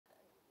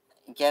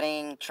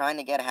trying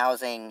to get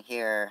housing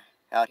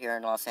out here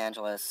in Los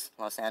Angeles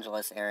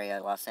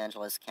area, Los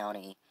Angeles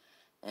County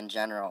in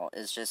general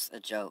is just a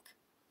joke.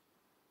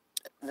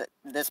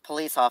 This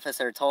police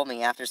officer told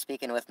me after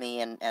speaking with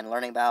me and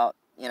learning about,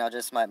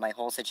 just my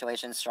whole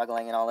situation,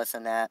 struggling and all this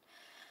and that,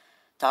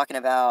 talking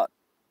about,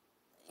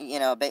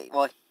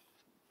 well,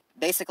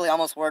 basically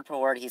almost word for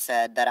word, he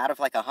said that out of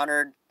like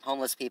 100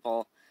 homeless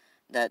people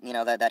that,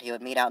 that he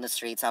would meet out in the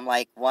streets, I'm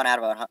like one out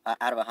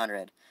of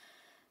 100.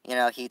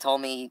 He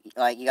told me,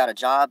 like, you got a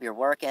job, you're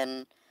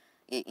working,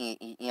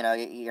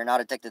 you're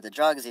not addicted to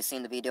drugs, you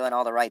seem to be doing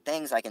all the right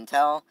things, I can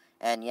tell,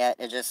 and yet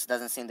it just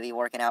doesn't seem to be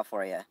working out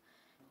for you.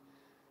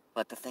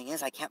 But the thing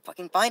is, I can't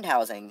fucking find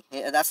housing.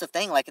 That's the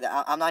thing. Like,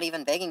 I'm not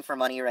even begging for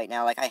money right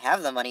now. Like, I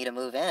have the money to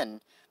move in,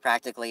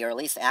 practically, or at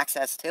least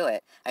access to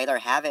it. I either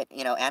have it,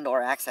 and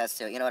or access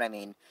to it. You know what I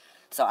mean?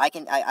 So I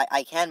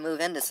can move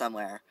into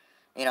somewhere.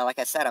 Like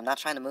I said, I'm not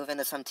trying to move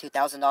into some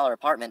 $2,000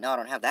 apartment. No, I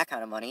don't have that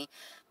kind of money.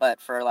 But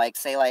for, like,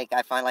 say, like,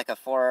 I find, like, a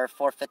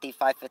 450,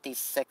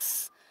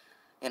 556,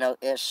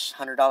 ish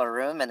 $100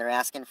 room, and they're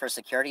asking for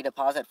security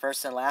deposit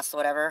first and last,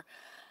 whatever,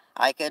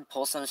 I could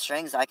pull some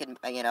strings. I could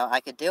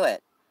do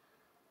it.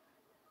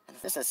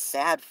 This is a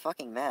sad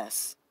fucking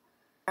mess.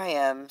 Here I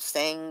am,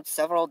 staying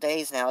several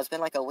days now. It's been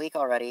like a week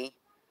already.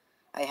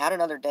 I had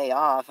another day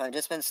off. I've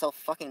just been so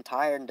fucking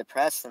tired and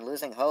depressed and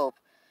losing hope.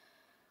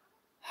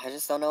 I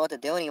just don't know what to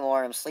do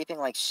anymore. I'm sleeping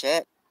like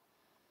shit.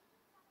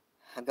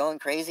 I'm going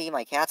crazy.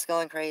 My cat's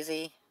going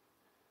crazy.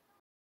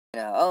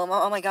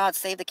 Oh my god,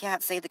 save the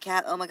cat, save the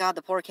cat. Oh my god,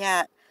 the poor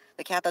cat.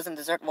 The cat doesn't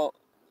deserve, well,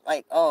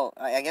 like, oh,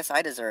 I guess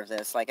I deserve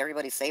this. Like,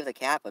 everybody save the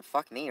cat, but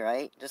fuck me,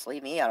 right? Just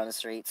leave me out on the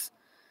streets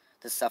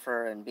to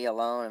suffer and be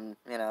alone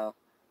and,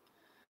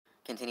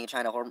 continue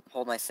trying to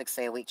hold my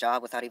 6-day-a-week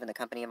job without even the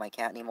company of my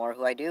cat anymore,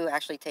 who I do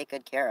actually take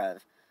good care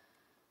of.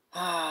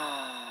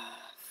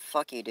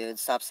 Fuck you, dude.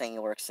 Stop saying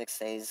you work 6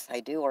 days. I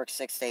do work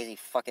 6 days, you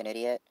fucking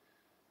idiot.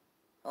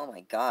 Oh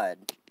my god.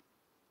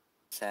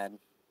 Sad.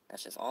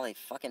 That's just all they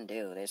fucking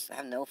do. They just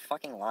have no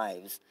fucking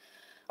lives.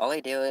 All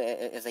they do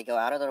is they go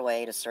out of their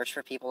way to search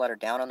for people that are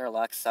down on their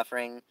luck,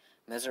 suffering,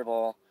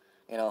 miserable,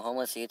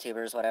 homeless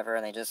YouTubers, whatever,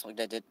 and they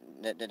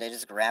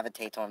just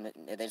gravitate to them.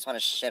 They just want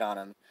to shit on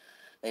them.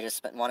 They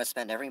just want to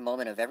spend every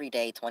moment of every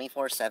day,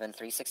 24/7,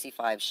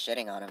 365,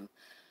 shitting on them.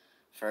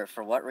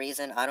 For what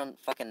reason? I don't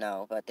fucking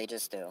know, but they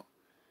just do.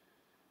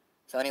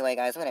 So anyway,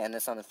 guys, I'm going to end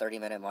this on the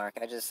 30-minute mark.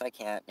 I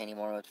can't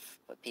anymore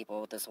with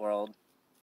people with this world.